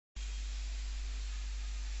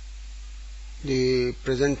The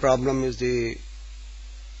present problem is the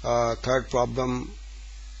third problem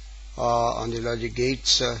on the logic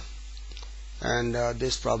gates, and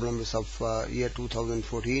this problem is of year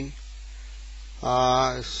 2014.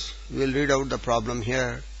 We'll read out the problem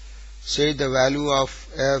here. Say the value of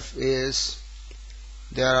f is,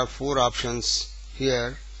 there are four options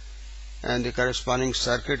here, and the corresponding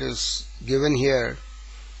circuit is given here.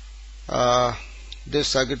 This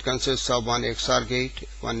circuit consists of one XOR gate,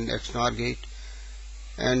 one XNOR gate,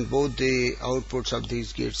 and both the outputs of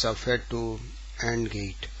these gates are fed to AND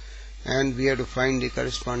gate, and we have to find the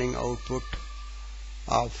corresponding output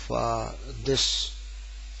of this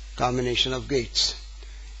combination of gates.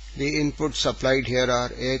 The inputs supplied here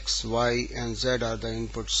are X, Y and Z are the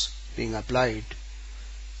inputs being applied.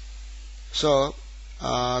 So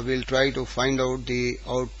we'll try to find out the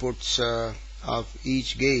outputs of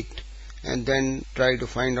each gate and then try to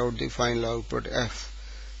find out the final output F.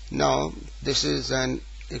 Now this is an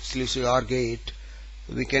exclusive OR gate.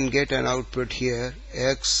 We can get an output here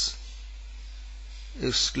X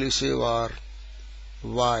exclusive OR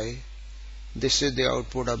Y. This is the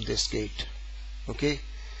output of this gate. Okay.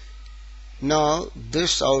 Now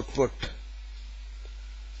this output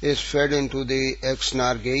is fed into the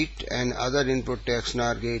XNOR gate, and other input to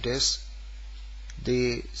XNOR gate is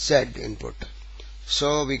the Z input.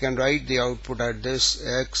 So we can write the output at this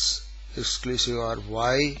X exclusive OR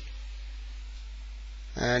Y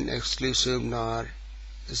and exclusive NOR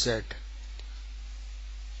Z.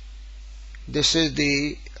 This is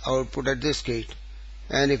the output at this gate,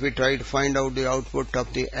 and if we try to find out the output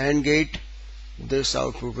of the AND gate, this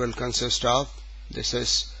output will consist of, this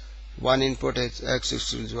is one input is X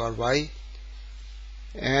exclusive OR Y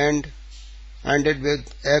and ANDed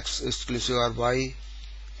with X exclusive OR Y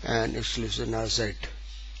and exclusive NOR Z.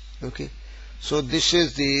 Okay, so this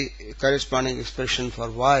is the corresponding expression for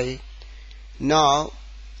Y. Now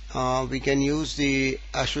we can use the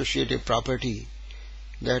associative property.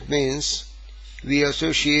 That means we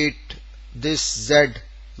associate this Z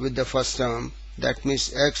with the first term, that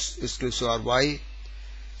means X exclusive OR Y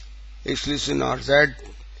exclusive NOR Z,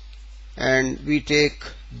 and we take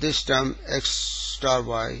this term X star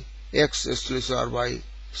Y, X exclusive OR Y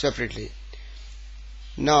separately.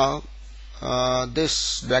 Now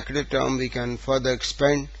this bracketed term we can further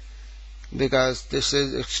expand, because this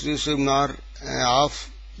is exclusive NOR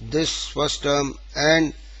of this first term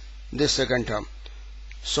and this second term.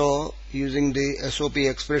 So using the SOP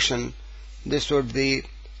expression, this would be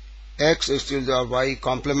X exclusive OR Y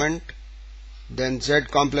complement, then Z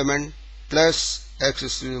complement plus X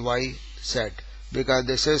exclusive Y Z, because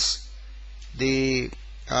this is the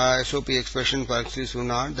SOP expression for exclusive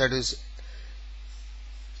NOR, that is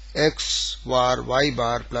X bar Y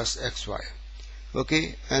bar plus XY.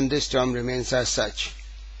 Okay, and this term remains as such.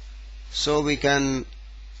 So we can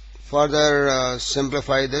further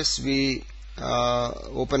simplify this. We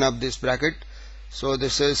open up this bracket. So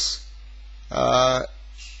this is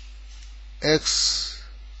X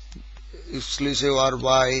exclusive OR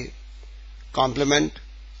Y complement.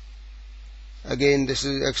 Again this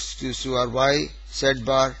is X exclusive OR Y Z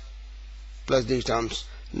bar plus these terms.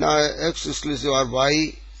 Now X exclusive OR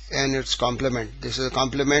Y and its complement. This is a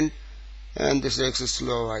complement and this is X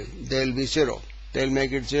exclusive OR Y. They will be 0. They will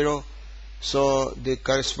make it 0. So the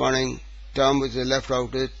corresponding term which is left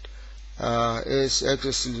out is X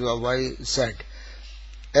exclusive OR Y Z.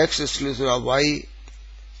 X exclusive OR Y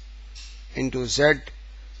into Z.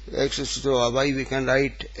 X exclusive OR Y we can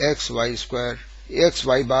write X Y square, X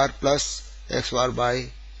Y bar plus X bar by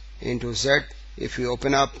into Z. If you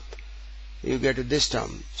open up, you get this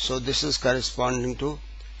term. So this is corresponding to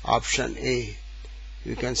option A.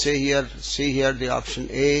 You can see here the option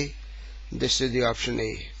A. This is the option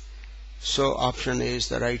A. So option A is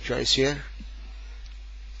the right choice here.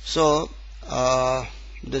 So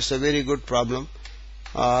this is a very good problem.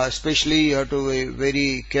 Especially you have to be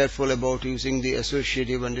very careful about using the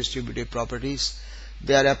associative and distributive properties.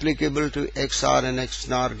 They are applicable to XOR and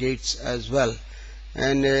XNOR gates as well,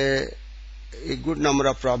 and a good number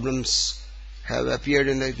of problems have appeared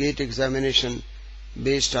in the gate examination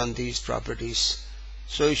based on these properties.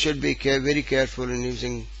 So you should be very careful in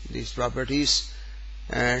using these properties,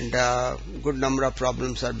 and good number of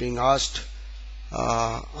problems are being asked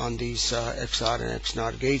on these XOR and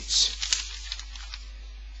XNOR gates.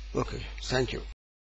 Okay, thank you.